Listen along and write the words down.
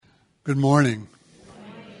Good morning.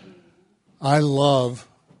 I love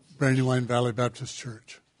Brandywine Valley Baptist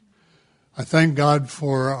Church. I thank God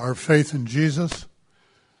for our faith in Jesus,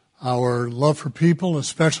 our love for people,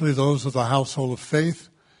 especially those of the household of faith,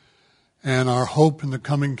 and our hope in the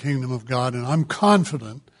coming kingdom of God. And I'm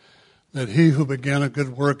confident that He who began a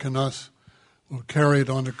good work in us will carry it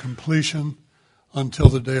on to completion until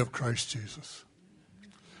the day of Christ Jesus.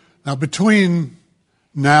 Now, between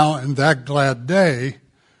now and that glad day,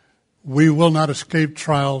 we will not escape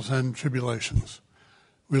trials and tribulations.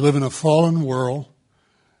 We live in a fallen world,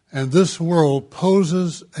 and this world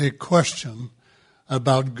poses a question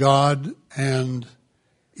about God and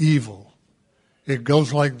evil. It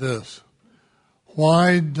goes like this: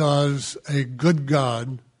 why does a good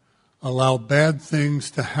God allow bad things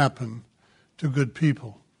to happen to good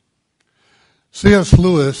people? C.S.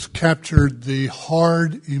 Lewis captured the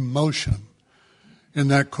hard emotion in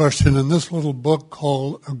that question in this little book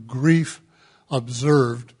called A Grief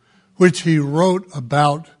Observed, which he wrote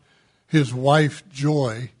about his wife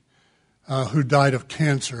Joy, who died of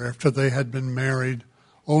cancer after they had been married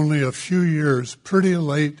only a few years, pretty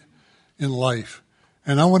late in life.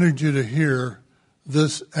 And I wanted you to hear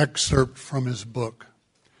this excerpt from his book.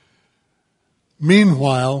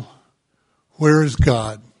 Meanwhile, where is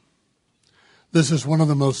God? This is one of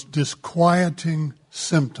the most disquieting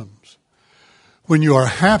symptoms. When you are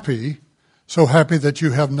happy, so happy that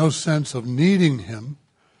you have no sense of needing Him,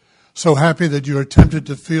 so happy that you are tempted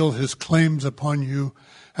to feel His claims upon you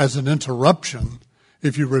as an interruption,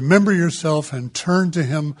 if you remember yourself and turn to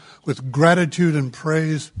Him with gratitude and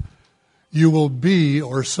praise, you will be,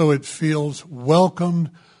 or so it feels, welcomed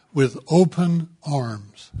with open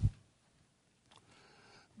arms.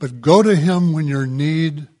 But go to Him when your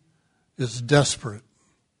need is desperate,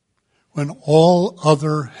 when all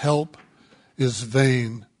other help is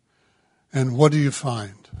vain. And what do you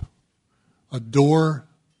find? A door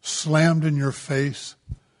slammed in your face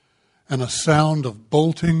and a sound of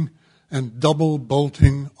bolting and double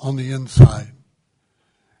bolting on the inside.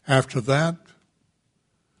 After that,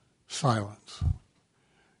 silence.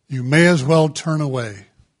 You may as well turn away.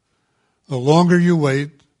 The longer you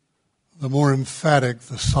wait, the more emphatic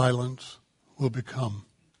the silence will become.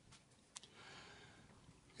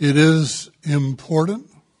 It is important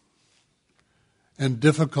and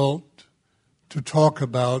difficult to talk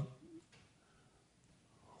about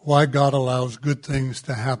why God allows good things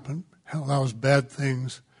to happen, allows bad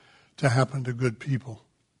things to happen to good people.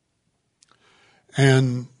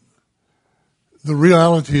 And the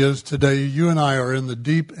reality is today, you and I are in the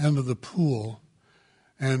deep end of the pool,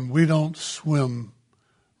 and we don't swim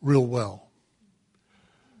real well.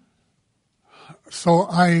 So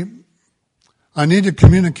I need to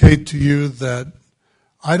communicate to you that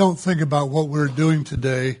I don't think about what we're doing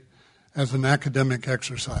today as an academic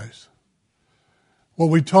exercise.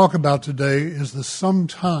 What we talk about today is the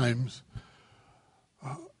sometimes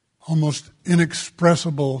almost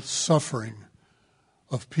inexpressible suffering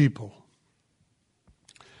of people.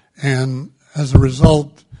 And as a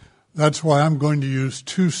result, that's why I'm going to use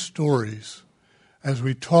two stories as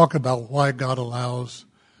we talk about why God allows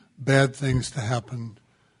bad things to happen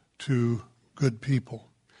to good people.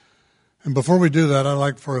 And before we do that, I'd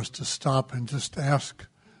like for us to stop and just ask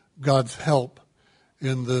God's help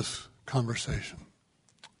in this conversation.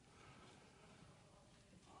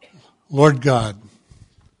 Lord God,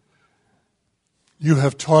 you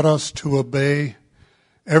have taught us to obey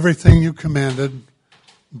everything you commanded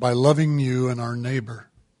by loving you and our neighbor.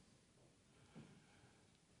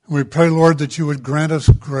 And we pray, Lord, that you would grant us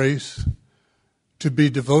grace to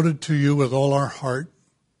be devoted to you with all our heart,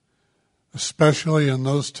 especially in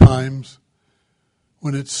those times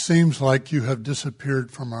when it seems like you have disappeared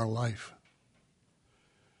from our life.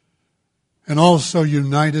 And also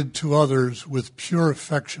united to others with pure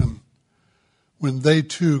affection when they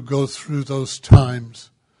too go through those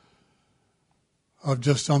times of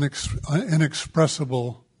just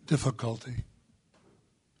inexpressible difficulty.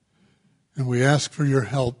 And we ask for your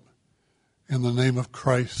help in the name of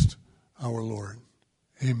Christ our Lord.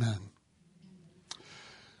 Amen.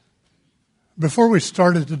 Before we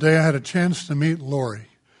started today, I had a chance to meet Lori.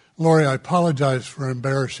 Lori, I apologize for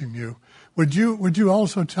embarrassing you. Would you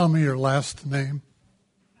also tell me your last name?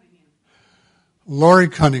 Cunningham. Lori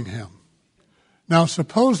Cunningham. Now,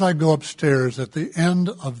 suppose I go upstairs at the end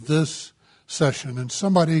of this session and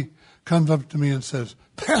somebody comes up to me and says,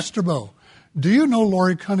 Pastor Bo, do you know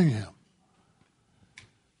Lori Cunningham?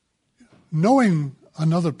 Knowing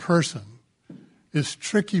another person is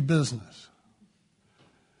tricky business.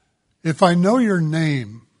 If I know your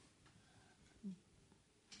name,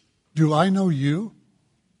 do I know you?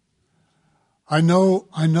 I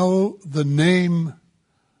know the name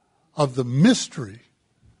of the mystery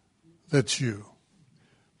that's you.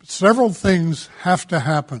 But several things have to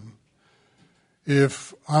happen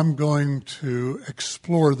if I'm going to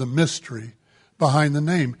explore the mystery behind the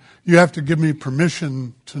name. You have to give me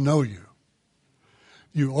permission to know you.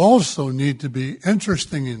 You also need to be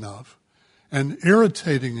interesting enough and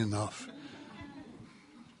irritating enough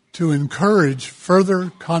to encourage further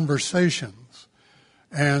conversations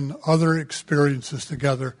and other experiences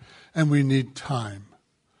together, and we need time.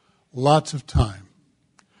 Lots of time.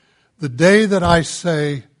 The day that I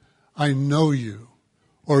say, I know you,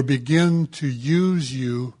 or begin to use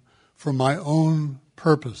you for my own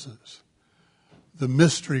purposes, the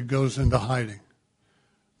mystery goes into hiding.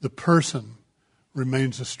 The person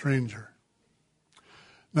remains a stranger.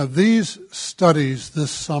 Now, these studies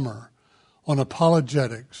this summer on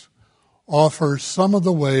apologetics offer some of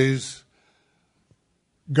the ways,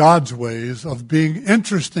 God's ways, of being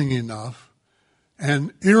interesting enough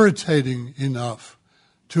and irritating enough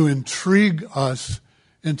to intrigue us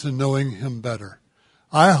into knowing Him better.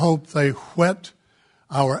 I hope they whet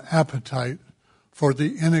our appetite for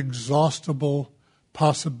the inexhaustible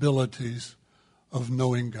possibilities of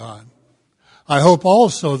knowing God. I hope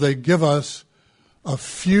also they give us a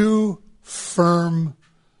few firm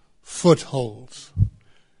footholds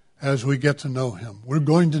as we get to know Him. We're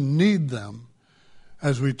going to need them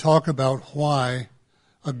as we talk about why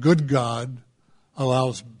a good God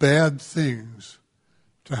allows bad things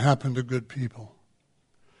to happen to good people.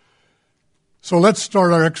 So let's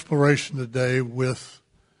start our exploration today with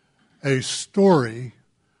a story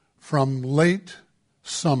from late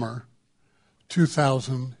summer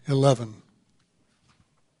 2011.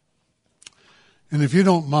 And if you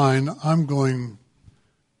don't mind, I'm going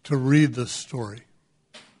to read this story.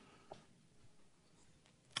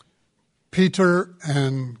 Peter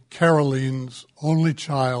and Caroline's only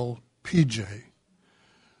child, PJ,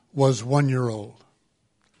 was 1 year old.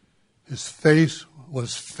 His face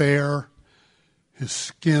was fair, his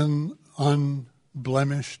skin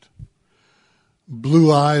unblemished.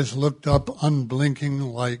 Blue eyes looked up unblinking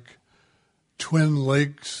like twin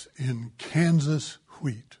lakes in Kansas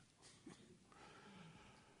wheat.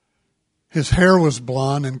 His hair was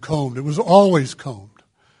blonde and combed. It was always combed.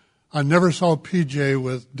 I never saw PJ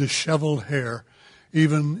with disheveled hair,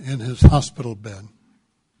 even in his hospital bed.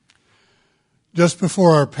 Just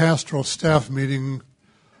before our pastoral staff meeting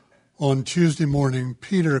on Tuesday morning,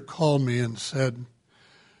 Peter called me and said,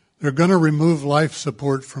 they're going to remove life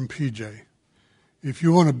support from PJ. If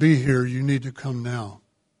you want to be here, you need to come now.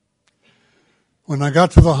 When I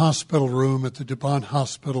got to the hospital room at the DuPont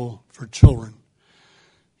Hospital for Children,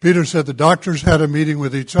 Peter said the doctors had a meeting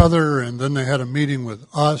with each other, and then they had a meeting with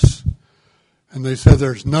us, and they said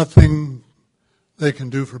there's nothing they can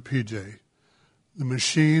do for PJ. The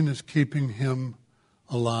machine is keeping him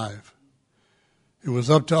alive. It was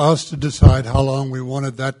up to us to decide how long we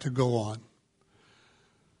wanted that to go on.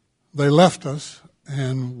 They left us,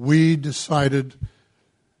 and we decided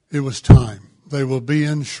it was time. They will be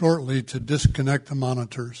in shortly to disconnect the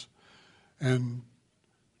monitors and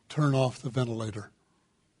turn off the ventilator.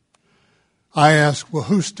 I asked, well,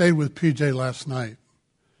 who stayed with PJ last night?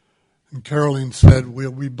 And Caroline said,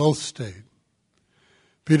 we both stayed.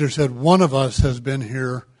 Peter said, one of us has been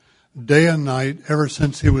here day and night ever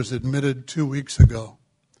since he was admitted 2 weeks ago.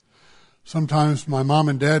 Sometimes my mom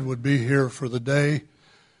and dad would be here for the day,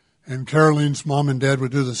 and Caroline's mom and dad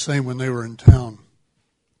would do the same when they were in town.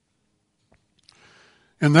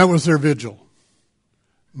 And that was their vigil,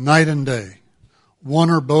 night and day, one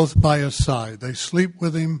or both by his side. They sleep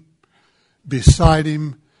with him, beside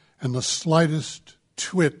him, and the slightest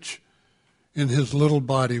twitch in his little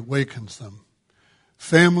body wakens them.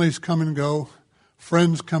 Families come and go,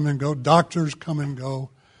 friends come and go, doctors come and go,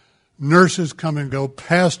 nurses come and go,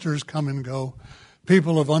 pastors come and go,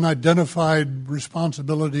 people of unidentified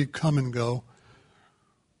responsibility come and go.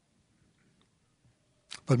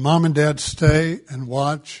 But mom and dad stay and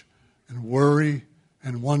watch and worry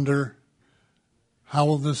and wonder, how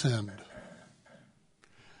will this end?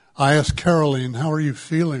 I asked Caroline, how are you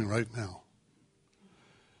feeling right now?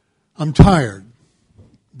 I'm tired,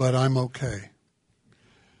 but I'm okay.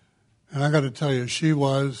 And I got to tell you, she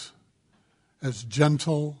was as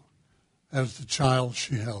gentle as the child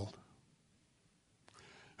she held.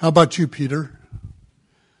 How about you, Peter?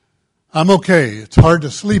 I'm okay. It's hard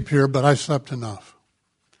to sleep here, but I slept enough.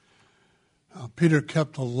 Peter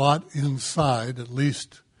kept a lot inside, at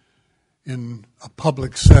least in a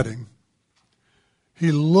public setting.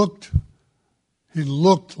 He looked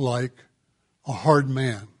like a hard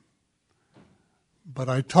man. But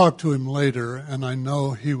I talked to him later, and I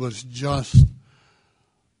know he was just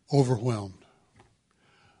overwhelmed.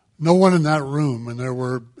 No one in that room, and there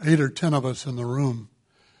were 8 or 10 of us in the room,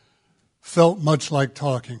 felt much like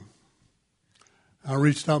talking. I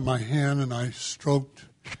reached out my hand and I stroked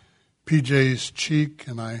PJ's cheek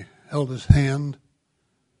and I held his hand.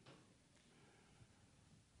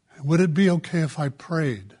 Would it be okay if I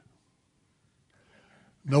prayed?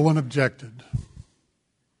 No one objected.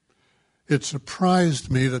 It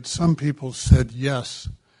surprised me that some people said yes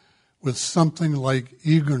with something like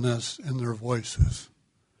eagerness in their voices.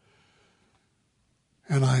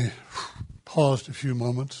 And I paused a few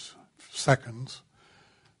moments, seconds,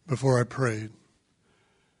 before I prayed.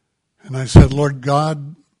 And I said, Lord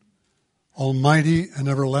God, Almighty and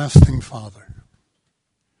everlasting Father,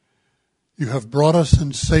 you have brought us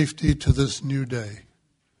in safety to this new day.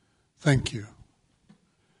 Thank you.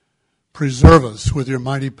 Preserve us with your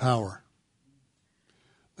mighty power,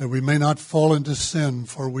 that we may not fall into sin,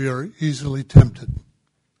 for we are easily tempted,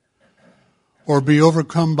 or be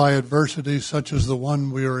overcome by adversity such as the one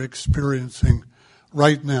we are experiencing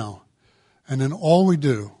right now. And in all we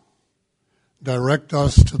do, direct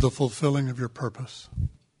us to the fulfilling of your purpose.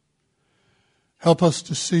 Help us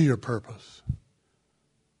to see your purpose.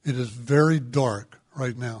 It is very dark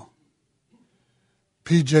right now.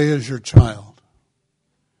 PJ is your child.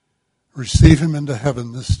 Receive him into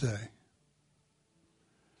heaven this day.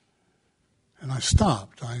 And I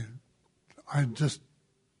stopped. I just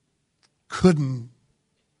couldn't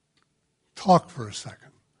talk for a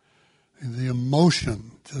second. And the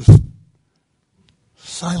emotion just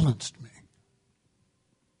silenced me.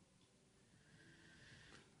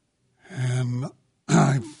 And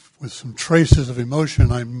with some traces of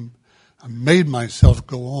emotion, I made myself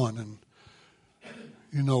go on. And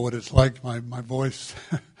you know what it's like. My voice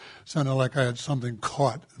sounded like I had something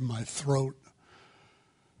caught in my throat.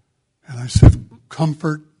 And I said,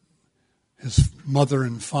 comfort his mother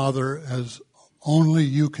and father as only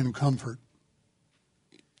you can comfort.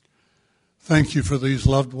 Thank you for these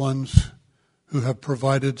loved ones who have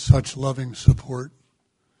provided such loving support.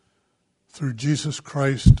 Through Jesus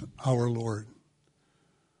Christ our Lord,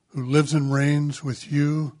 who lives and reigns with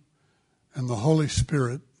you and the Holy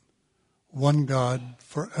Spirit, one God,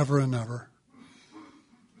 forever and ever.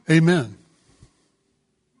 Amen.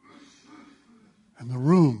 And the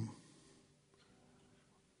room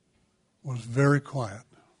was very quiet.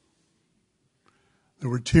 There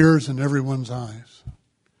were tears in everyone's eyes.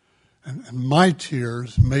 And my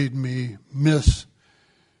tears made me miss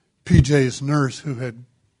PJ's nurse, who had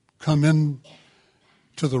come in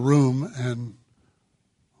to the room and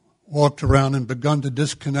walked around and begun to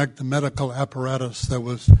disconnect the medical apparatus that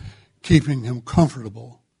was keeping him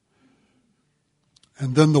comfortable.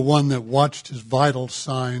 And then the one that watched his vital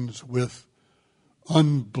signs with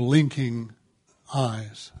unblinking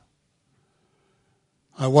eyes.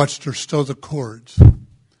 I watched her stow the cords.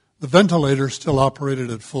 The ventilator still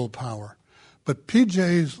operated at full power, but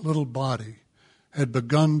PJ's little body had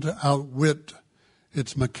begun to outwit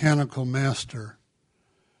its mechanical master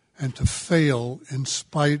and to fail in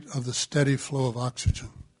spite of the steady flow of oxygen.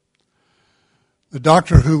 The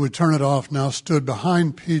doctor who would turn it off now stood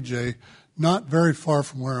behind PJ, not very far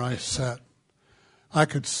from where I sat. I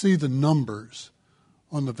could see the numbers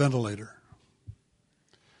on the ventilator.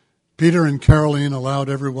 Peter and Caroline allowed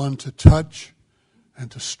everyone to touch and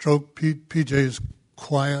to stroke PJ's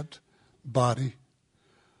quiet body.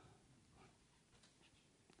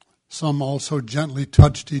 Some also gently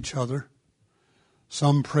touched each other.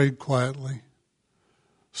 Some prayed quietly.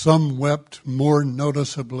 Some wept more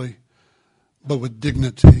noticeably, but with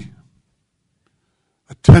dignity.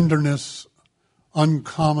 A tenderness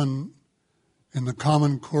uncommon in the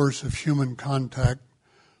common course of human contact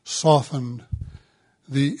softened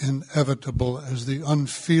the inevitable as the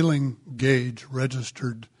unfeeling gauge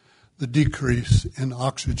registered the decrease in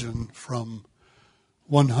oxygen from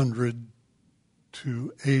 100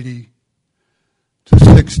 to 80 to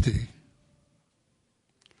 60.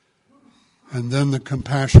 And then the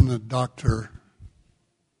compassionate doctor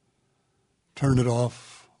turned it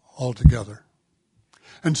off altogether.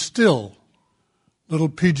 And still, little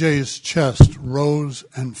PJ's chest rose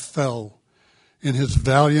and fell in his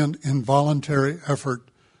valiant, involuntary effort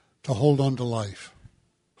to hold on to life.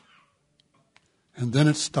 And then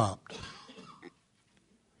it stopped.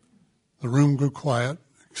 The room grew quiet,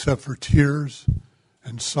 except for tears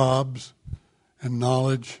and sobs and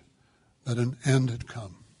knowledge that an end had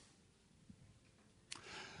come.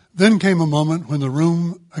 Then came a moment when the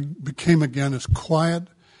room became again as quiet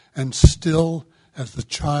and still as the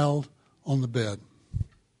child on the bed.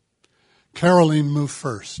 Caroline moved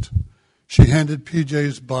first. She handed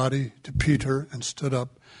PJ's body to Peter and stood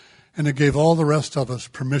up And it gave all the rest of us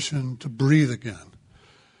permission to breathe again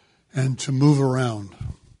and to move around.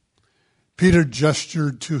 Peter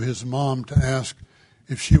gestured to his mom to ask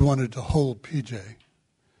if she wanted to hold PJ.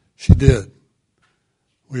 She did.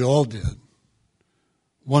 We all did.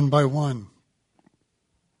 One by one.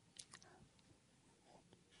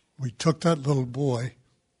 We took that little boy,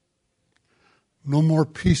 no more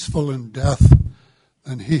peaceful in death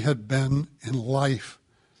than he had been in life,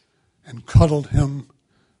 and cuddled him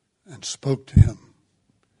and spoke to him.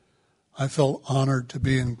 I felt honored to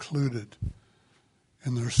be included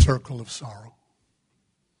in their circle of sorrow.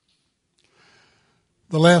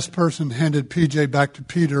 The last person handed PJ back to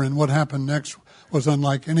Peter, and what happened next was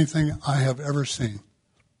unlike anything I have ever seen.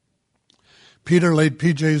 Peter laid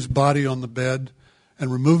PJ's body on the bed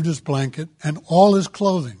and removed his blanket and all his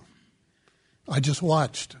clothing. I just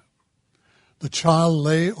watched. The child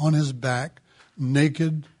lay on his back,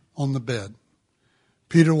 naked on the bed.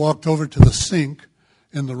 Peter walked over to the sink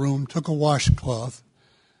in the room, took a washcloth,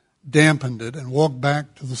 dampened it, and walked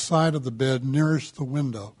back to the side of the bed nearest the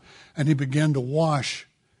window, and he began to wash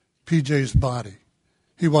PJ's body.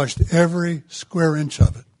 He washed every square inch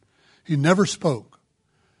of it. He never spoke,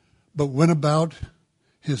 but went about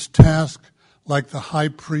his task like the high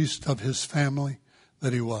priest of his family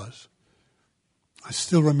that he was. I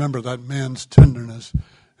still remember that man's tenderness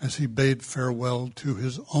as he bade farewell to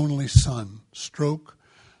his only son, stroke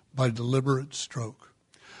by deliberate stroke.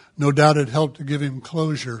 No doubt it helped to give him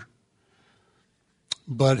closure,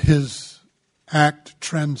 but his act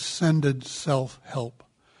transcended self-help.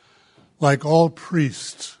 Like all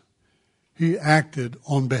priests, he acted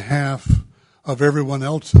on behalf of everyone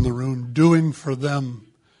else in the room, doing for them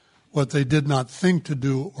what they did not think to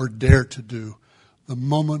do or dare to do. The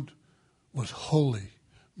moment was holy.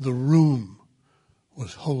 The room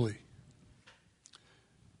was holy.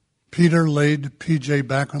 Peter laid PJ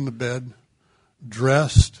back on the bed,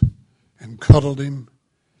 dressed and cuddled him,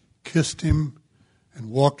 kissed him, and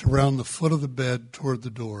walked around the foot of the bed toward the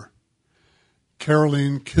door.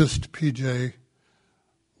 Caroline kissed PJ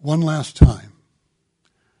one last time.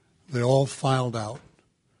 They all filed out,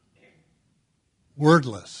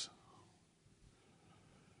 wordless.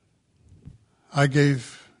 I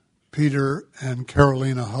gave Peter and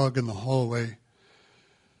Caroline a hug in the hallway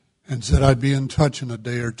and said I'd be in touch in a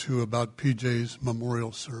day or two about PJ's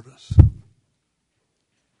memorial service.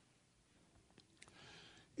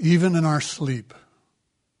 Even in our sleep,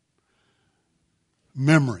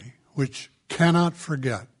 memory, which cannot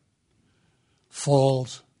forget,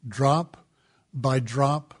 falls drop by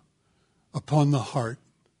drop upon the heart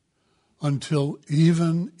until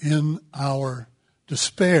even in our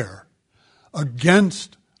despair,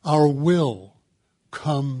 against our will,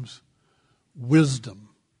 comes wisdom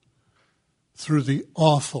through the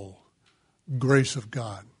awful grace of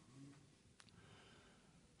God.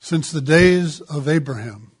 Since the days of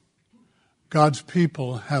Abraham, God's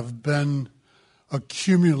people have been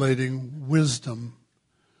accumulating wisdom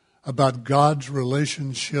about God's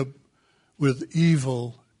relationship with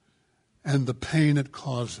evil and the pain it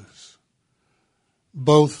causes.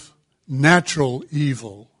 Both natural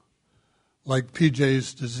evil, like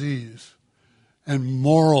PJ's disease, and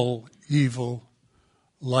moral evil,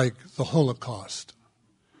 like the Holocaust.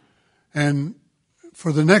 And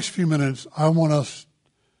for the next few minutes, I want us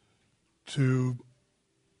to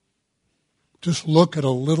just look at a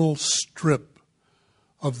little strip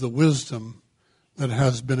of the wisdom that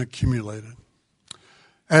has been accumulated.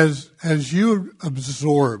 As you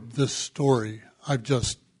absorb this story I've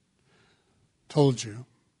just told you,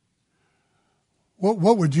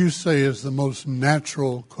 what would you say is the most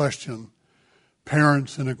natural question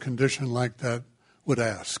parents in a condition like that would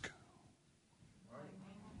ask?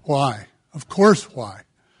 Why? Of course, why?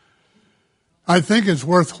 I think it's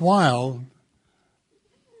worthwhile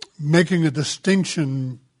making a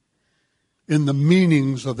distinction in the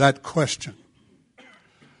meanings of that question.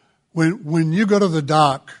 When you go to the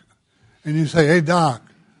doc and you say, "Hey, doc,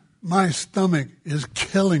 my stomach is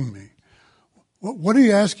killing me," what are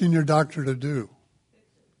you asking your doctor to do?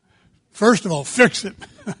 First of all, fix it.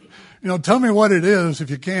 Tell me what it is if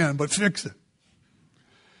you can, but fix it.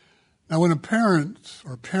 Now, when a parent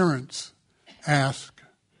or parents ask,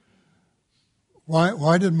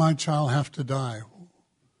 why did my child have to die?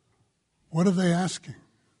 What are they asking?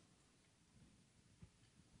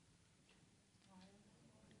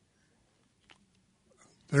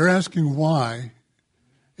 They're asking why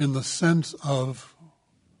in the sense of,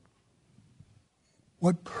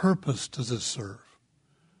 what purpose does this serve?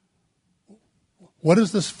 What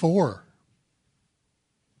is this for?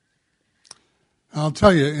 I'll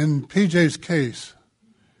tell you, in PJ's case,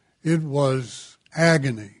 it was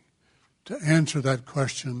agony. to answer that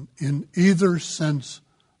question in either sense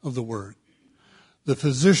of the word. The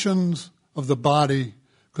physicians of the body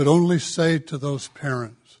could only say to those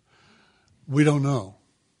parents, we don't know,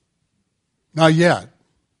 not yet,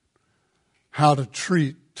 how to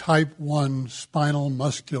treat type 1 spinal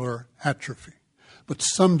muscular atrophy, but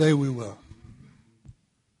someday we will.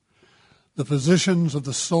 The physicians of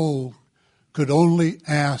the soul could only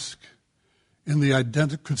ask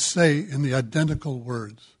could say in the identical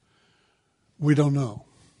words, we don't know,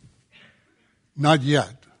 not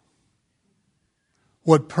yet,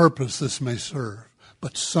 what purpose this may serve,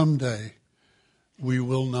 but someday we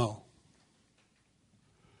will know.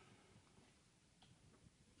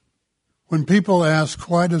 When people ask,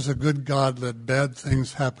 why does a good God let bad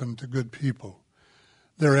things happen to good people?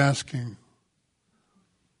 They're asking,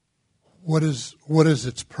 what is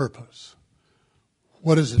its purpose?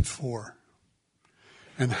 What is it for?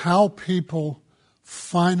 And how people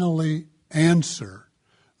finally answer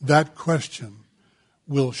that question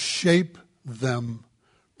will shape them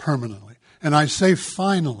permanently. And I say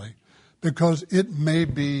finally because it may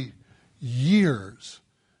be years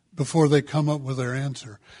before they come up with their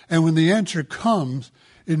answer. And when the answer comes,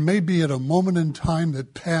 it may be at a moment in time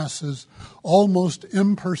that passes almost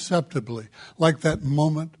imperceptibly, like that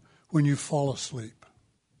moment when you fall asleep.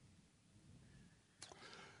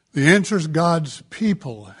 The answers God's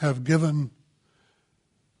people have given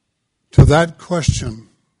to that question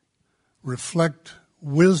reflect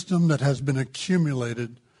wisdom that has been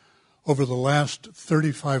accumulated over the last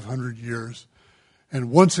 3,500 years.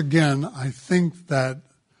 And once again, I think that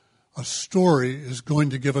a story is going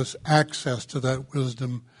to give us access to that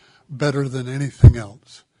wisdom better than anything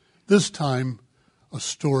else. This time, a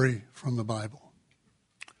story from the Bible.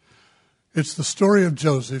 It's the story of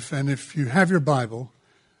Joseph, and if you have your Bible,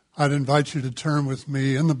 I'd invite you to turn with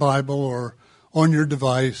me in the Bible or on your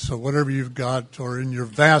device or whatever you've got or in your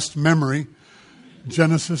vast memory,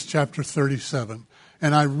 Genesis chapter 37.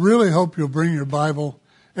 And I really hope you'll bring your Bible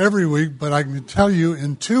every week, but I can tell you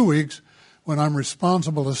in 2 weeks, when I'm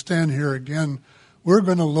responsible to stand here again, we're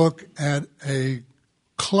going to look at a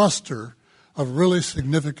cluster of really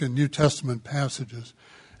significant New Testament passages.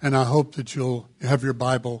 And I hope that you'll have your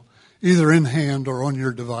Bible either in hand or on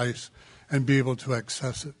your device and be able to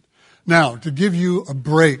access it. Now, to give you a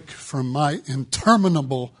break from my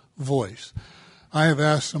interminable voice, I have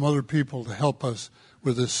asked some other people to help us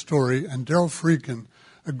with this story, and Daryl Friedkin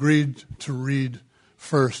agreed to read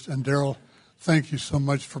first. And Daryl, thank you so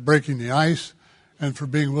much for breaking the ice and for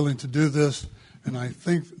being willing to do this. And I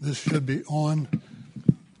think this should be on.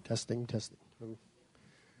 Testing.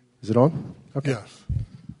 Is it on? Okay. Yes.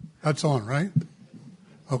 That's on, right?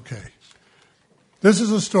 Okay. This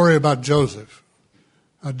is a story about Joseph.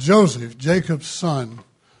 Joseph, Jacob's son,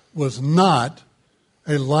 was not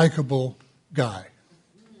a likable guy.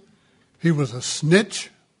 He was a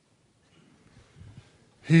snitch.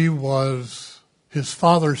 He was his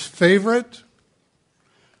father's favorite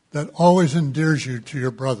that always endears you to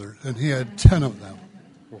your brothers, and he had 10 of them.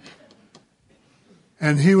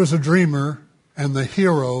 And he was a dreamer and the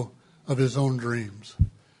hero of his own dreams.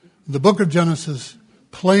 The book of Genesis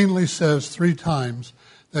plainly says 3 times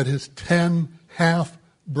that his 10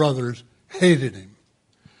 half-brothers hated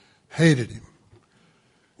him.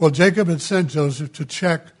 Well, Jacob had sent Joseph to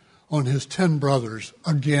check on his 10 brothers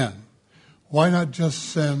again. Why not just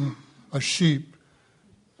send a sheep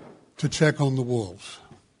to check on the wolves?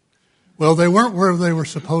 Well, they weren't where they were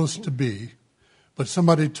supposed to be, but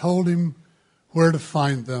somebody told him where to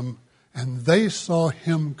find them, and they saw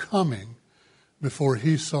him coming before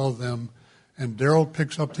he saw them. And Daryl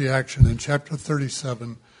picks up the action in chapter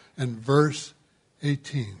 37 and verse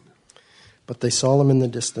 18. But they saw him in the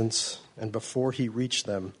distance, and before he reached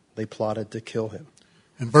them, they plotted to kill him.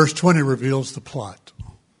 And verse 20 reveals the plot.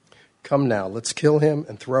 Come now, let's kill him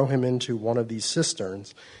and throw him into one of these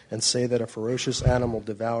cisterns and say that a ferocious animal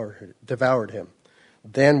devoured him.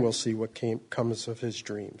 Then we'll see what comes of his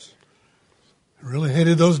dreams. They really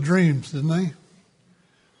hated those dreams, didn't they?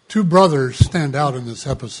 2 brothers stand out in this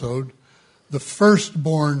episode. The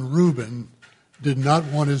firstborn, Reuben, did not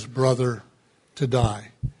want his brother to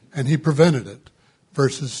die, and he prevented it.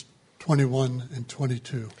 Verses 21 and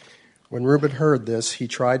 22. When Reuben heard this, he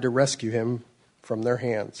tried to rescue him from their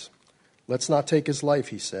hands. Let's not take his life,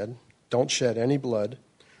 he said. Don't shed any blood.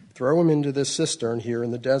 Throw him into this cistern here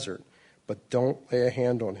in the desert, but don't lay a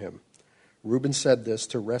hand on him. Reuben said this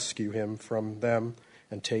to rescue him from them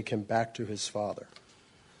and take him back to his father.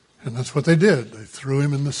 And that's what they did. They threw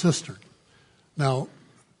him in the cistern. Now,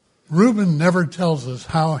 Reuben never tells us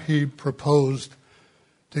how he proposed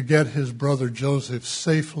to get his brother Joseph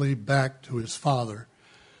safely back to his father.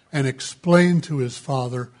 and explain to his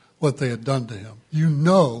father what they had done to him. You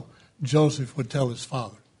know Joseph would tell his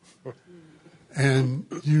father. And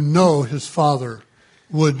you know his father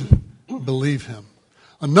would believe him.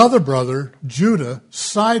 Another brother, Judah,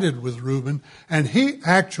 sided with Reuben, and he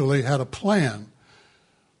actually had a plan.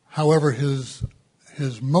 However, his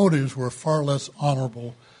motives were far less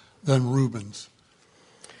honorable than Reuben's.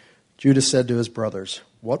 Judah said to his brothers,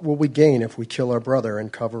 "What will we gain if we kill our brother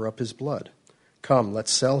and cover up his blood? Come,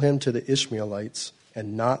 let's sell him to the Ishmaelites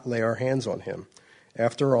and not lay our hands on him.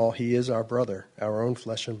 After all, he is our brother, our own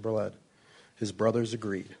flesh and blood." His brothers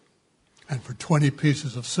agreed. And for 20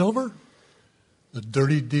 pieces of silver, the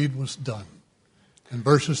dirty deed was done. And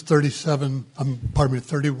verses 31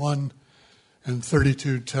 and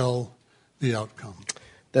 32 tell the outcome.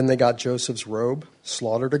 Then they got Joseph's robe,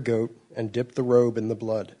 slaughtered a goat, and dipped the robe in the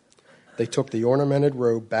blood. They took the ornamented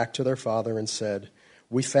robe back to their father and said,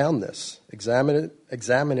 "We found this.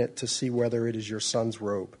 Examine it to see whether it is your son's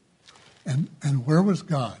robe." And where was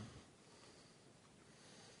God?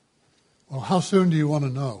 Well, how soon do you want to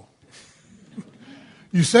know?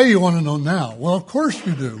 You say you want to know now. Well, of course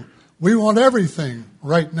you do. We want everything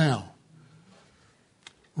right now.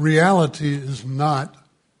 Reality is not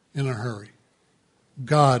in a hurry.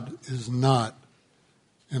 God is not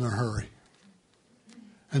in a hurry.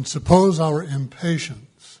 And suppose our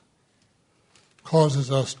impatience causes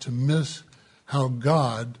us to miss how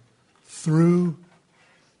God, through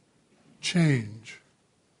change,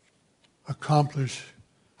 accomplishes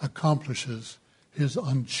his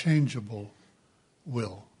unchangeable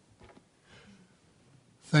will.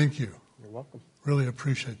 Thank you. You're welcome. Really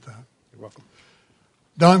appreciate that. You're welcome.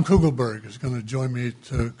 Don Kugelberg is going to join me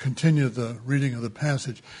to continue the reading of the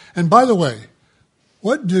passage. And by the way,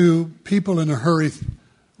 what do people in a hurry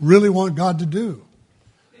really want God to do?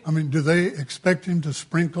 I mean, do they expect him to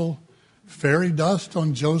sprinkle fairy dust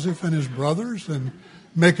on Joseph and his brothers and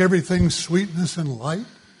make everything sweetness and light?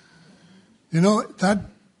 You know,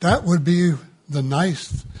 that would be the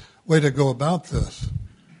nice way to go about this.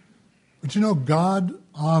 But you know, God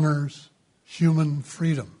honors human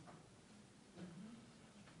freedom.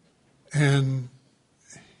 And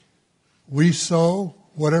we sow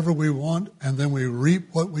whatever we want, and then we reap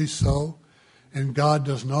what we sow, and God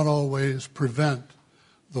does not always prevent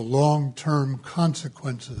the long-term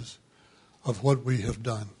consequences of what we have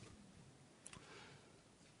done.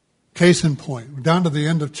 Case in point, we're down to the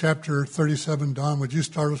end of chapter 37. Don, would you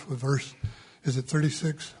start us with verse, is it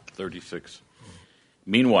 36? 36.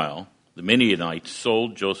 Meanwhile, the Midianites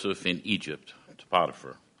sold Joseph in Egypt to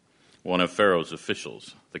Potiphar, one of Pharaoh's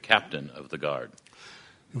officials, the captain of the guard.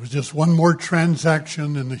 It was just one more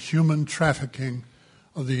transaction in the human trafficking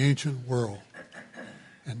of the ancient world.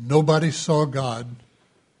 And nobody saw God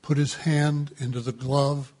put his hand into the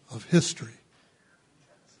glove of history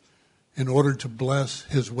in order to bless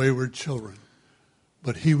his wayward children.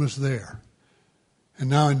 But he was there. And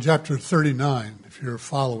now in chapter 39, if you're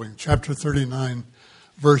following, chapter 39,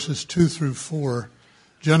 verses 2 through 4,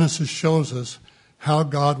 Genesis shows us how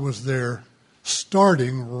God was there,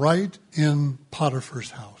 starting right in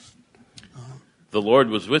Potiphar's house. The Lord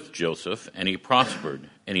was with Joseph, and he prospered,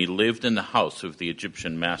 and he lived in the house of the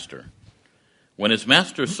Egyptian master. When his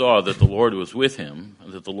master saw that the Lord was with him,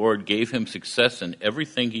 and that the Lord gave him success in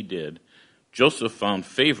everything he did, Joseph found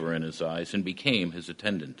favor in his eyes and became his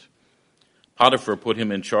attendant. Potiphar put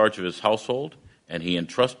him in charge of his household, and he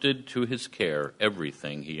entrusted to his care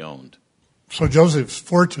everything he owned. So Joseph's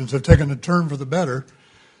fortunes have taken a turn for the better.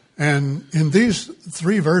 And in these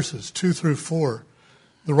 3 verses, 2 through 4,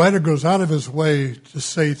 the writer goes out of his way to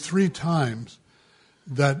say 3 times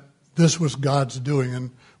that this was God's doing.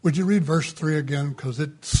 And would you read verse 3 again? Because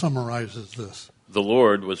it summarizes this. The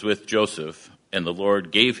Lord was with Joseph, and the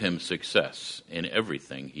Lord gave him success in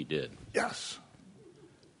everything he did. Yes.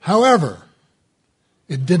 However,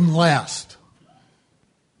 it didn't last.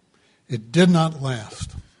 It did not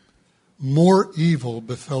last. More evil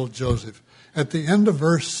befell Joseph. At the end of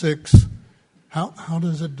verse 6, how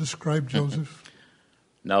does it describe Joseph?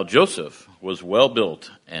 Now Joseph was well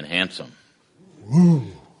built and handsome. Ooh.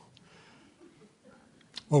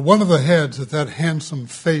 Well, one of the heads that handsome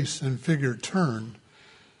face and figure turned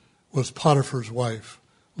was Potiphar's wife.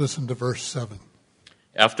 Listen to verse 7.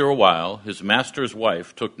 After a while, his master's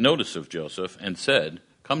wife took notice of Joseph and said,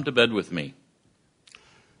 "Come to bed with me."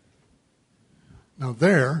 Now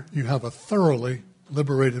there you have a thoroughly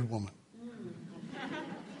liberated woman.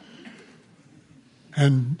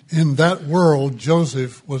 And in that world,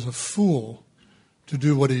 Joseph was a fool to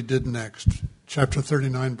do what he did next. Chapter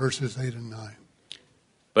 39, verses 8 and 9.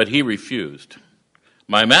 But he refused.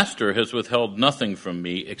 "My master has withheld nothing from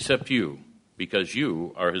me except you, because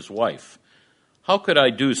you are his wife. How could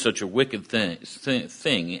I do such a wicked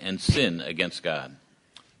thing and sin against God?"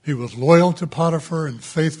 He was loyal to Potiphar and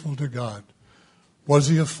faithful to God. Was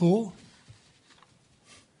he a fool?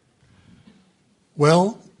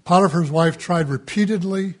 Well, Potiphar's wife tried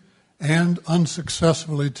repeatedly and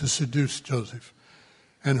unsuccessfully to seduce Joseph.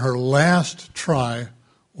 And her last try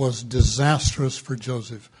was disastrous for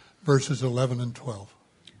Joseph. Verses 11 and 12.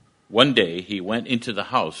 One day he went into the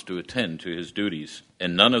house to attend to his duties,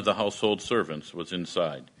 and none of the household servants was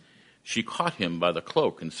inside. She caught him by the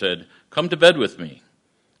cloak and said, "Come to bed with me."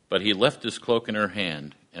 But he left his cloak in her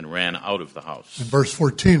hand and ran out of the house. And verse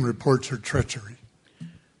 14 reports her treachery.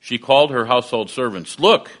 She called her household servants.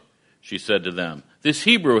 "Look," she said to them, "this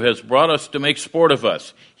Hebrew has brought us to make sport of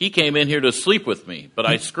us. He came in here to sleep with me, but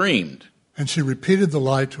I screamed." And she repeated the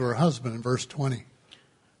lie to her husband in verse 20.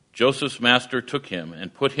 Joseph's master took him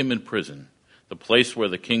and put him in prison, the place where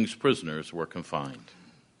the king's prisoners were confined.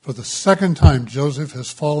 For the second time, Joseph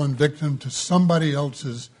has fallen victim to somebody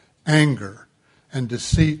else's anger and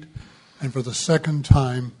deceit. And for the second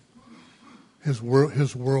time, his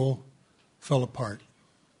world fell apart.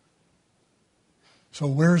 So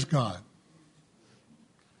where's God?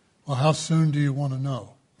 Well, how soon do you want to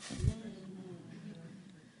know?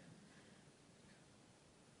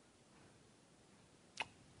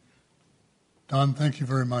 Don, thank you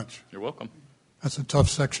very much. You're welcome. That's a tough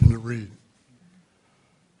section to read.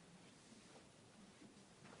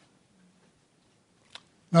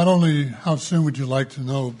 Not only how soon would you like to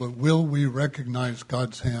know, but will we recognize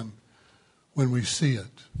God's hand when we see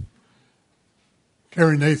it?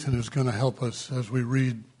 Carrie Nathan is going to help us as we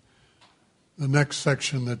read the next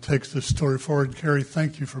section that takes this story forward. Carrie,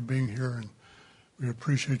 thank you for being here, and we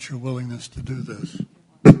appreciate your willingness to do this.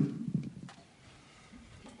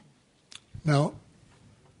 Now,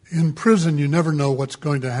 in prison, you never know what's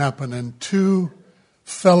going to happen, and two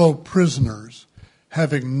fellow prisoners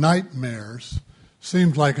having nightmares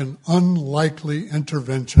seems like an unlikely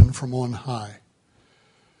intervention from on high.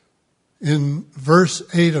 In verse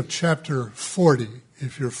 8 of chapter 40,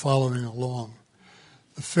 if you're following along,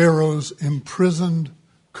 the Pharaoh's imprisoned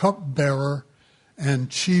cupbearer and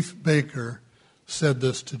chief baker said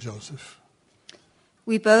this to Joseph.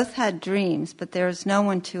 "We both had dreams, but there is no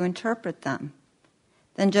one to interpret them."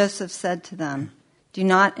 Then Joseph said to them, "Do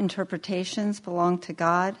not interpretations belong to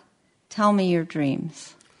God? Tell me your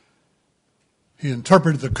dreams." He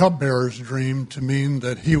interpreted the cupbearer's dream to mean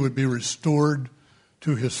that he would be restored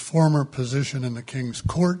to his former position in the king's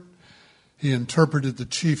court. He interpreted the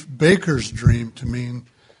chief baker's dream to mean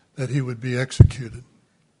that he would be executed.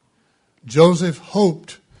 Joseph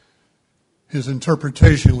hoped his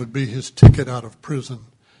interpretation would be his ticket out of prison.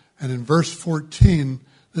 And in verse 14,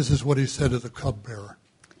 this is what he said to the cupbearer.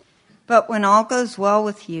 "But when all goes well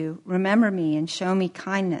with you, remember me and show me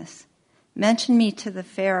kindness. Mention me to the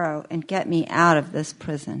Pharaoh and get me out of this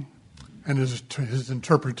prison." And his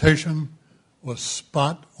interpretation was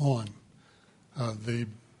spot on. The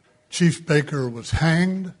chief baker was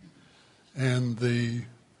hanged, and the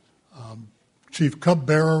chief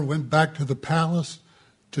cupbearer went back to the palace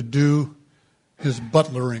to do his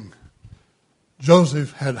butlering.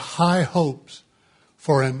 Joseph had high hopes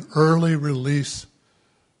for an early release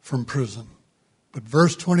from prison. But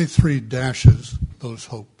verse 23 dashes those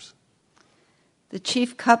hopes. The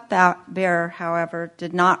chief cupbearer, however,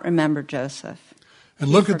 did not remember Joseph. And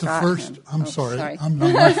look at the first,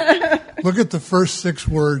 look at the first 6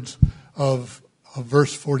 words of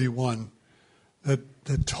verse 41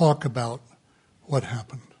 that talk about what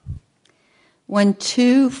happened. When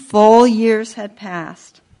 2 full years had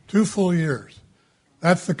passed. 2 full years.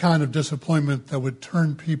 That's the kind of disappointment that would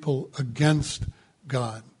turn people against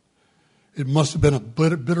God. It must have been a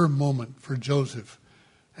bitter moment for Joseph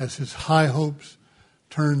as his high hopes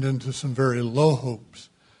turned into some very low hopes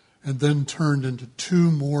and then turned into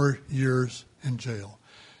 2 more years in jail.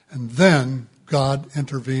 And then God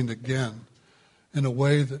intervened again in a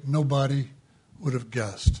way that nobody would have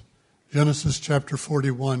guessed. Genesis chapter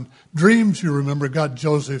 41. Dreams, you remember, got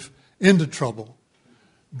Joseph into trouble.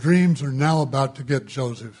 Dreams are now about to get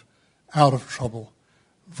Joseph out of trouble.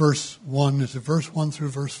 Verse 1, is it verse 1 through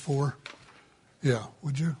verse 4? Yeah,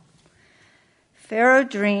 would you? Pharaoh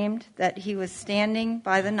dreamed that he was standing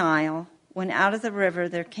by the Nile when out of the river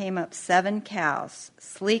there came up 7 cows,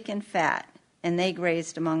 sleek and fat, and they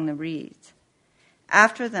grazed among the reeds.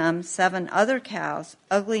 After them, 7 other cows,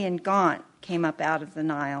 ugly and gaunt, came up out of the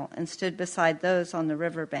Nile and stood beside those on the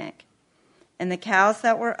riverbank. And the cows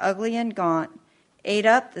that were ugly and gaunt ate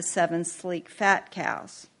up the 7 sleek, fat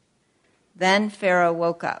cows. Then Pharaoh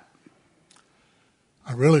woke up.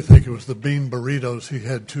 I really think it was the bean burritos he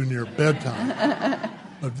had too near bedtime.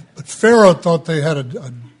 But Pharaoh thought they had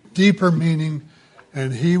a deeper meaning,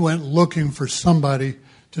 and he went looking for somebody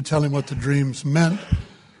to tell him what the dreams meant.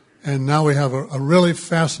 And now we have a really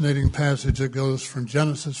fascinating passage that goes from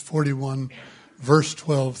Genesis 41, verse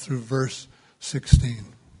 12 through verse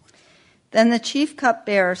 16. Then the chief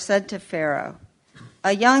cupbearer said to Pharaoh,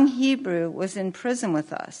 "A young Hebrew was in prison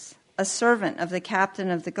with us, a servant of the captain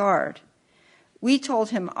of the guard. We told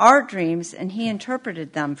him our dreams, and he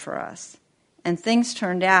interpreted them for us. And things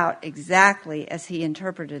turned out exactly as he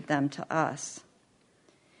interpreted them to us."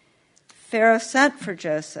 Pharaoh sent for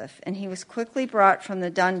Joseph, and he was quickly brought from the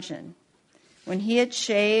dungeon. When he had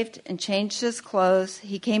shaved and changed his clothes,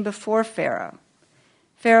 he came before Pharaoh.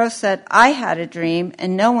 Pharaoh said, "I had a dream,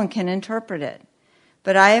 and no one can interpret it.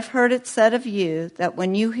 But I have heard it said of you that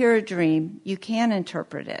when you hear a dream, you can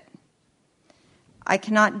interpret it." "I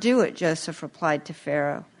cannot do it," Joseph replied to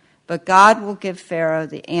Pharaoh, "but God will give Pharaoh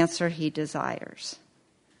the answer he desires."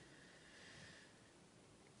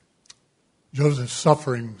 Joseph's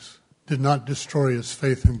sufferings did not destroy his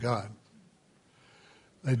faith in God.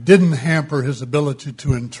 They didn't hamper his ability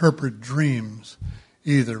to interpret dreams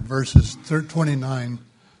either. Verses 29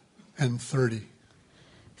 and 30.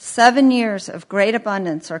 7 years of great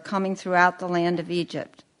abundance are coming throughout the land of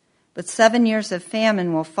Egypt, but 7 years of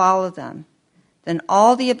famine will follow them. Then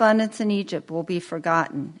all the abundance in Egypt will be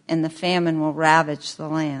forgotten, and the famine will ravage the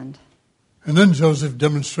land. And then Joseph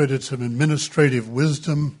demonstrated some administrative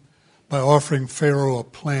wisdom by offering Pharaoh a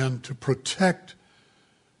plan to protect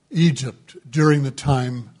Egypt during the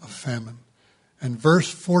time of famine. And verse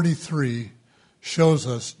 43 shows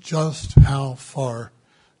us just how far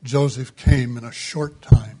Joseph came in a short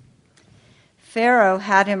time. Pharaoh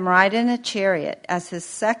had him ride in a chariot as his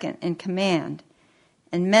second in command,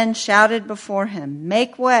 and men shouted before him,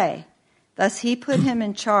 "Make way!" Thus he put him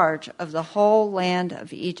in charge of the whole land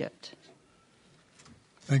of Egypt.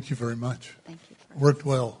 Thank you very much. Thank you. Worked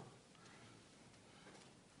well.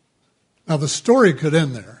 Now the story could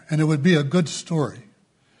end there, and it would be a good story.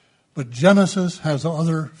 But Genesis has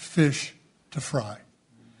other fish to fry.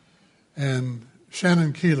 And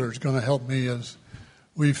Shannon Keeler is going to help me as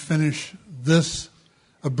we finish this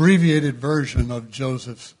abbreviated version of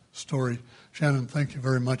Joseph's story. Shannon, thank you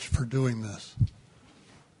very much for doing this.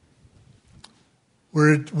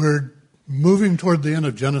 We're moving toward the end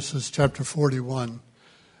of Genesis chapter 41,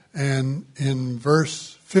 and in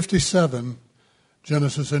verse 57,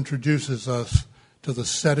 Genesis introduces us to the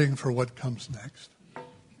setting for what comes next.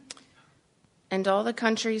 And all the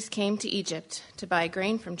countries came to Egypt to buy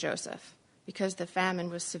grain from Joseph, because the famine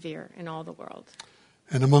was severe in all the world.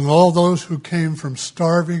 And among all those who came from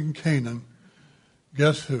starving Canaan,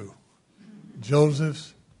 guess who?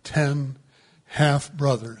 Joseph's 10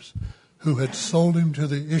 half-brothers who had sold him to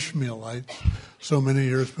the Ishmaelites so many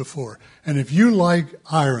years before. And if you like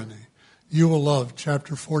irony, you will love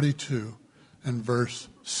chapter 42 and verse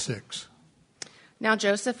 6. Now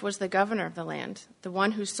Joseph was the governor of the land, the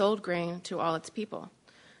one who sold grain to all its people.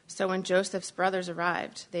 So when Joseph's brothers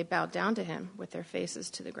arrived, they bowed down to him with their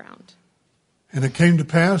faces to the ground. And it came to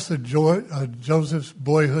pass that Joseph's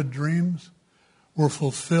boyhood dreams were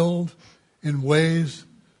fulfilled in ways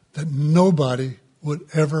that nobody would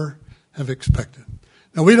ever have expected.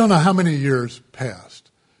 Now, we don't know how many years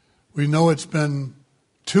passed. We know it's been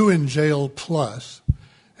 2 in jail plus,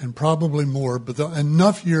 and probably more, but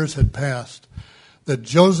enough years had passed that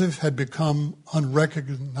Joseph had become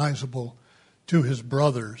unrecognizable to his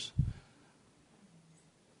brothers,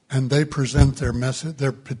 and they present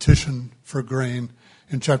their petition for grain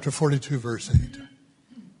in chapter 42, verse 8.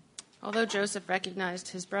 Although Joseph recognized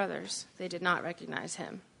his brothers, they did not recognize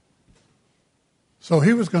him. So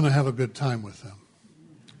he was going to have a good time with them,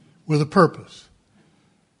 with a purpose.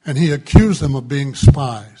 And he accused them of being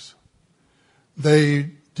spies.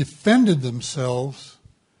 They defended themselves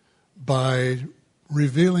by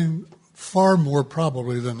revealing far more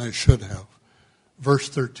probably than they should have. Verse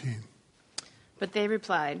 13. But they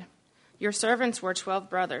replied, "Your servants were 12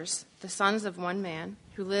 brothers, the sons of one man,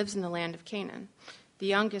 who lives in the land of Canaan. The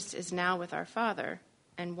youngest is now with our father,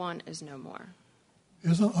 and one is no more."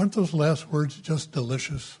 Aren't those last words just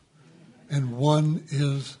delicious? And one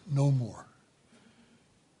is no more.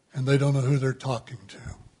 And they don't know who they're talking to.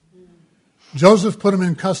 Joseph put them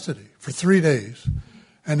in custody for 3 days.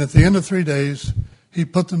 And at the end of 3 days, he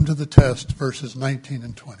put them to the test, verses 19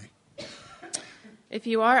 and 20. "If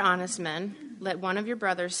you are honest men, let one of your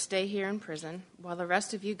brothers stay here in prison, while the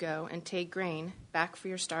rest of you go and take grain back for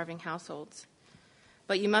your starving households.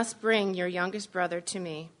 But you must bring your youngest brother to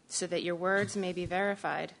me, so that your words may be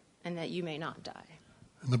verified and that you may not die."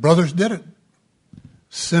 And the brothers did it.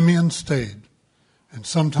 Simeon stayed, and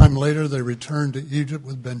sometime later they returned to Egypt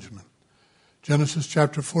with Benjamin. Genesis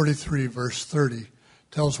chapter 43, verse 30,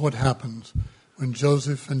 tells what happens when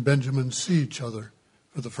Joseph and Benjamin see each other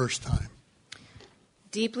for the first time.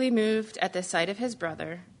 Deeply moved at the sight of his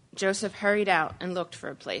brother, Joseph hurried out and looked for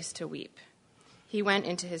a place to weep. He went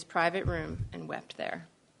into his private room and wept there.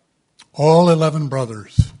 All 11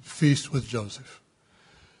 brothers feast with Joseph.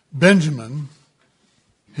 Benjamin,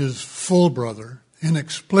 his full brother,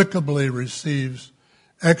 inexplicably receives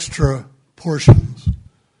extra portions.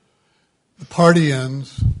 The party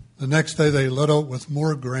ends. The next day they let out with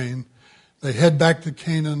more grain. They head back to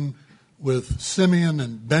Canaan with Simeon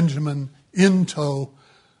and Benjamin in tow.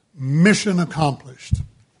 Mission accomplished,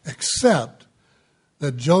 except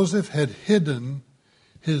that Joseph had hidden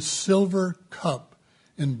his silver cup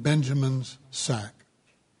in Benjamin's sack.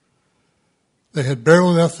 They had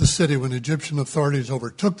barely left the city when Egyptian authorities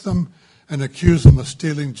overtook them and accused them of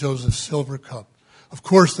stealing Joseph's silver cup. Of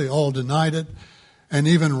course, they all denied it and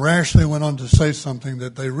even rashly went on to say something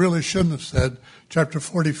that they really shouldn't have said. Chapter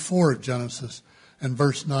 44 of Genesis and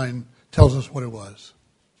verse 9 tells us what it was.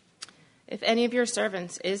 If any of your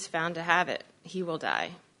servants is found to have it, he will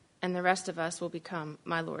die, and the rest of us will become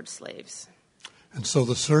my Lord's slaves. And so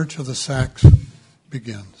the search of the sacks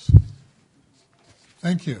begins.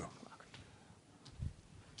 Thank you.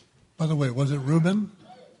 By the way, was it Reuben?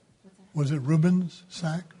 Was it Reuben's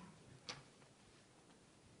sack?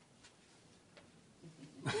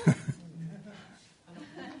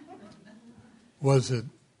 Was it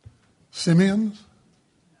Simeon's?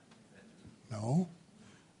 No.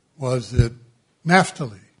 Was it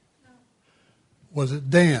Naphtali? Was it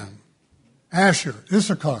Dan? Asher?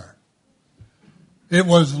 Issachar? It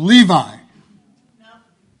was Levi.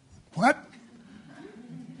 What?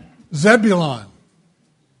 Zebulun?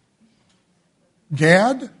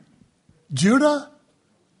 Gad? Judah?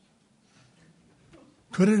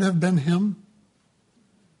 Could it have been him?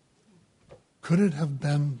 Could it have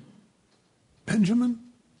been Benjamin?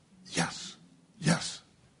 Yes. Yes.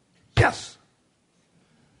 Yes.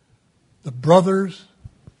 The brothers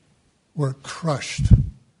were crushed.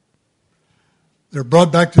 They're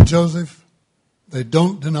brought back to Joseph. They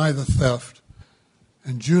don't deny the theft.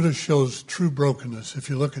 And Judah shows true brokenness if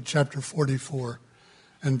you look at chapter 44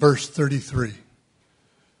 and verse 33.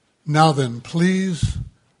 Now then, please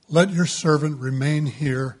let your servant remain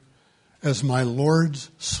here as my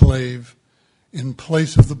Lord's slave in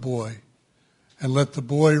place of the boy, and let the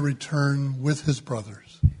boy return with his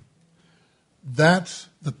brothers. That's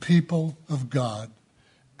the people of God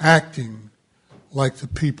acting like the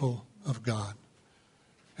people of God.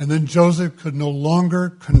 And then Joseph could no longer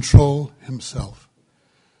control himself.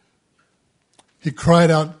 He cried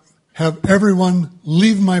out, "Have everyone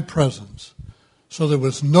leave my presence." So there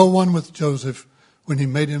was no one with Joseph when he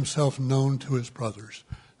made himself known to his brothers.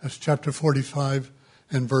 That's chapter 45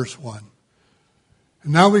 and verse 1.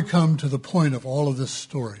 And now we come to the point of all of this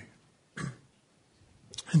story.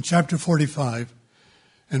 In chapter 45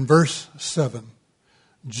 and verse 7,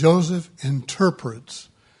 Joseph interprets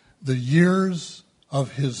the years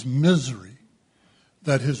of his misery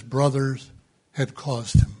that his brothers had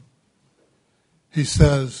caused him. He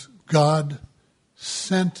says, God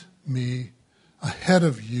sent me ahead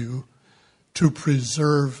of you to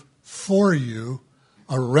preserve for you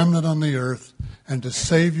a remnant on the earth and to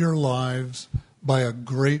save your lives by a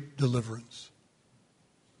great deliverance.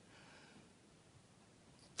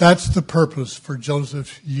 That's the purpose for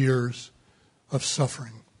Joseph's years of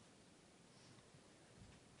suffering.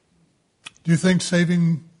 Do you think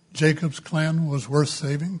saving Jacob's clan was worth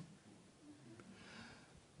saving?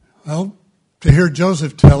 Well, to hear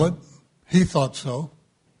Joseph tell it, he thought so.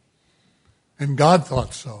 And God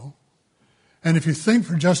thought so. And if you think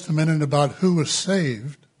for just a minute about who was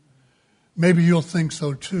saved, maybe you'll think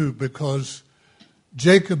so too, because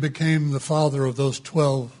Jacob became the father of those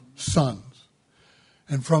 12 sons.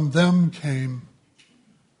 And from them came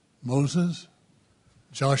Moses,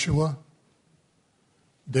 Joshua,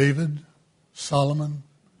 David, Solomon,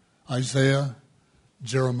 Isaiah,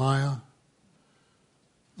 Jeremiah,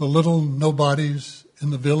 the little nobodies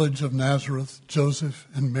in the village of Nazareth, Joseph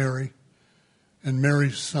and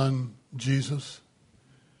Mary's son, Jesus.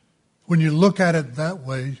 When you look at it that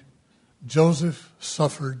way, Joseph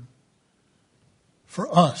suffered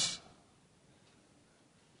for us.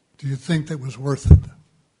 Do you think that was worth it?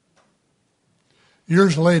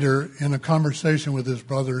 Years later, in a conversation with his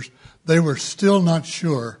brothers, they were still not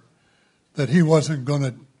sure that he wasn't going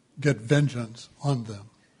to get vengeance on them.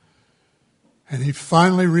 And he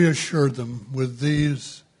finally reassured them with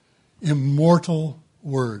these immortal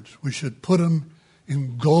words. We should put them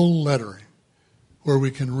in gold lettering. where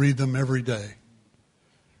we can read them every day.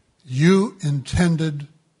 You intended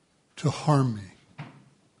to harm me,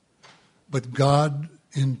 but God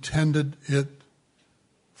intended it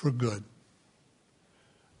for good.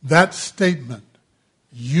 That statement,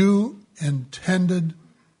 you intended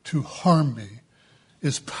to harm me,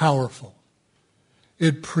 is powerful.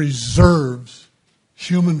 It preserves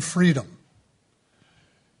human freedom.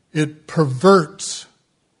 It perverts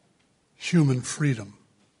human freedom.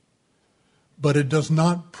 But it does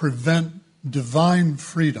not prevent divine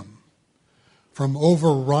freedom from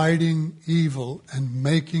overriding evil and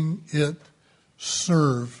making it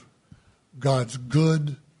serve God's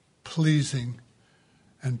good, pleasing,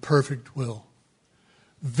 and perfect will.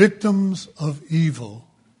 Victims of evil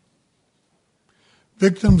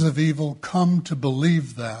come to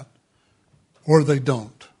believe that, or they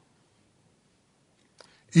don't.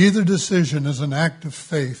 Either decision is an act of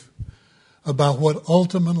faith about what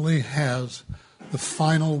ultimately has the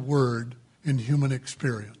final word in human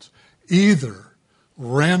experience. Either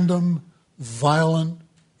random, violent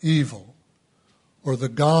evil, or the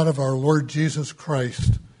God of our Lord Jesus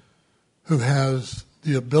Christ, who has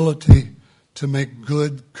the ability to make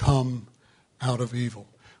good come out of evil.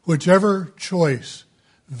 Whichever choice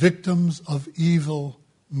victims of evil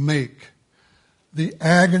make, the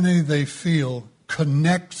agony they feel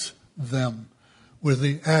connects them with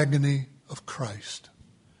the agony of Christ.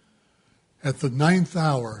 At the 9th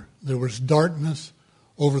hour, there was darkness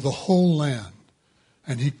over the whole land,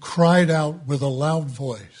 and he cried out with a loud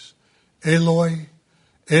voice, Eloi,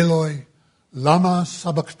 Eloi, lama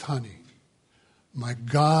sabachthani. My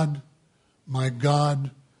God,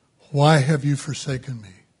 why have you forsaken me?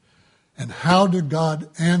 And how did God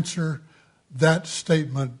answer that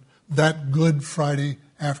statement that Good Friday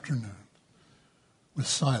afternoon? With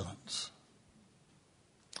silence.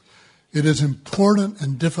 It is important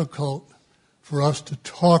and difficult for us to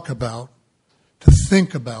talk about, to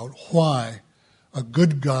think about why a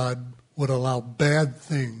good God would allow bad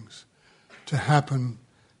things to happen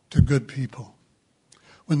to good people.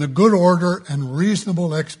 When the good order and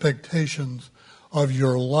reasonable expectations of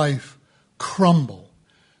your life crumble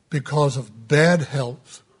because of bad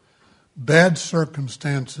health, bad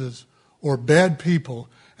circumstances, or bad people,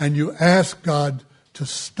 and you ask God to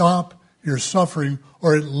stop your suffering,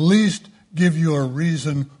 or at least give you a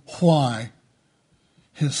reason why,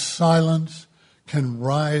 his silence can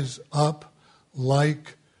rise up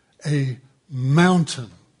like a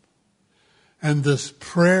mountain. And this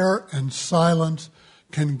prayer and silence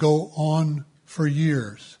can go on for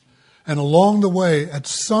years. And along the way, at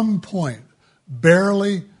some point,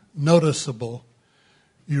 barely noticeable,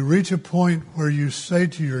 you reach a point where you say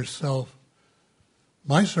to yourself,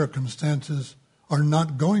 my circumstances are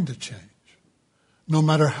not going to change, no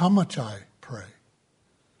matter how much I pray.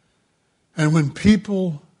 And when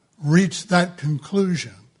people reach that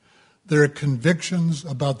conclusion, their convictions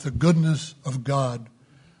about the goodness of God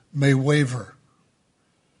may waver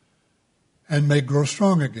and may grow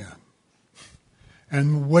strong again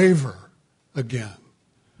and waver again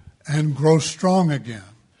and grow strong again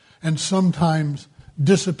and sometimes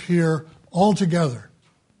disappear altogether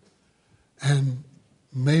and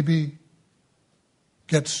maybe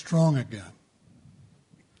get strong again.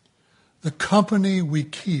 The company we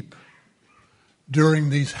keep during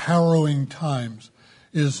these harrowing times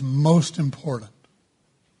is most important.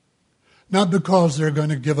 Not because they're going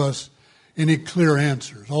to give us any clear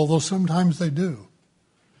answers, although sometimes they do,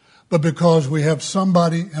 but because we have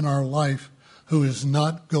somebody in our life who is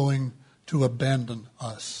not going to abandon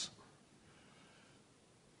us.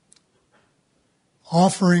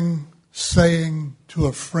 Saying to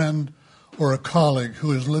a friend or a colleague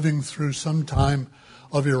who is living through some time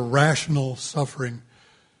of irrational suffering,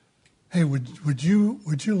 hey, would you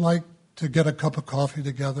like to get a cup of coffee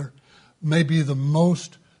together? May be the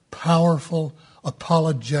most powerful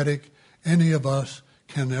apologetic any of us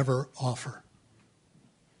can ever offer.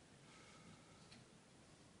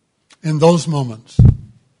 In those moments,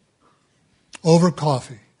 over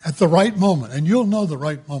coffee, at the right moment, and you'll know the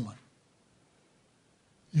right moment,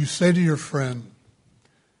 you say to your friend,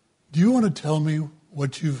 do you want to tell me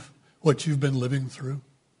what you've been living through?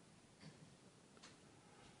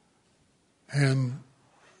 And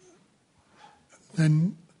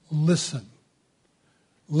then listen.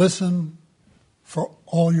 Listen for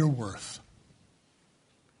all you're worth.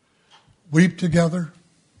 Weep together.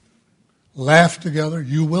 Laugh together.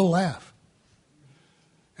 You will laugh.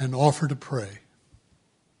 And offer to pray.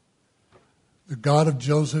 The God of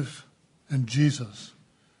Joseph and Jesus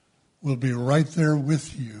will be right there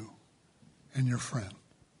with you and your friend.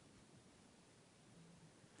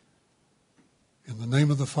 In the name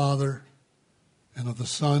of the Father, and of the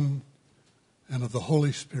Son, and of the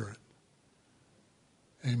Holy Spirit.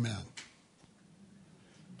 Amen.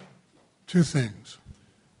 Two things.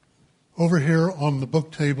 Over here on the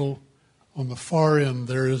book table, on the far end,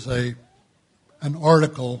 there is an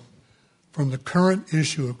article from the current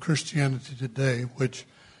issue of Christianity Today, which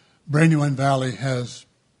Brandywine Valley has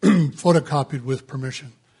photocopied with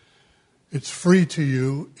permission. It's free to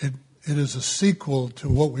you. It is a sequel to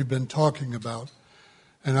what we've been talking about,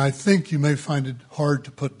 and I think you may find it hard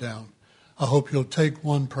to put down. I hope you'll take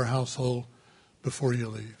one per household before you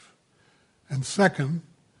leave. And second,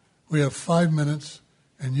 we have 5 minutes,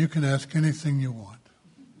 and you can ask anything you want.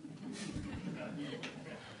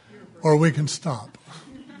 Or we can stop.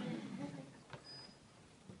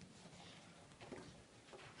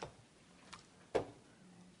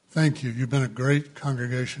 Thank you. You've been a great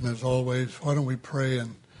congregation as always. Why don't we pray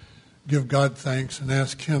and give God thanks and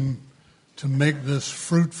ask Him to make this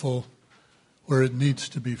fruitful where it needs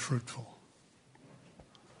to be fruitful.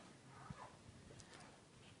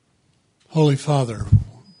 Holy Father,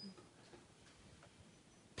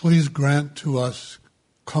 please grant to us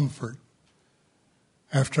comfort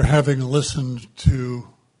after having listened to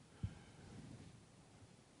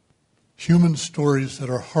human stories that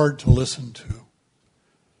are hard to listen to.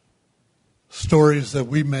 Stories that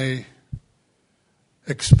we may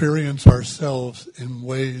experience ourselves in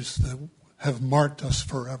ways that have marked us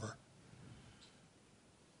forever.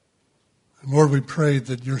 And Lord, we pray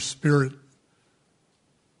that your Spirit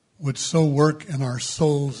would so work in our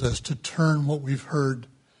souls as to turn what we've heard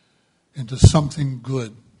into something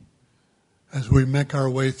good as we make our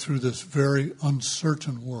way through this very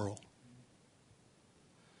uncertain world.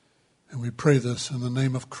 And we pray this in the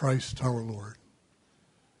name of Christ our Lord.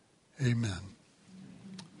 Amen.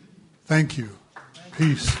 Thank you.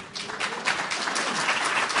 Peace.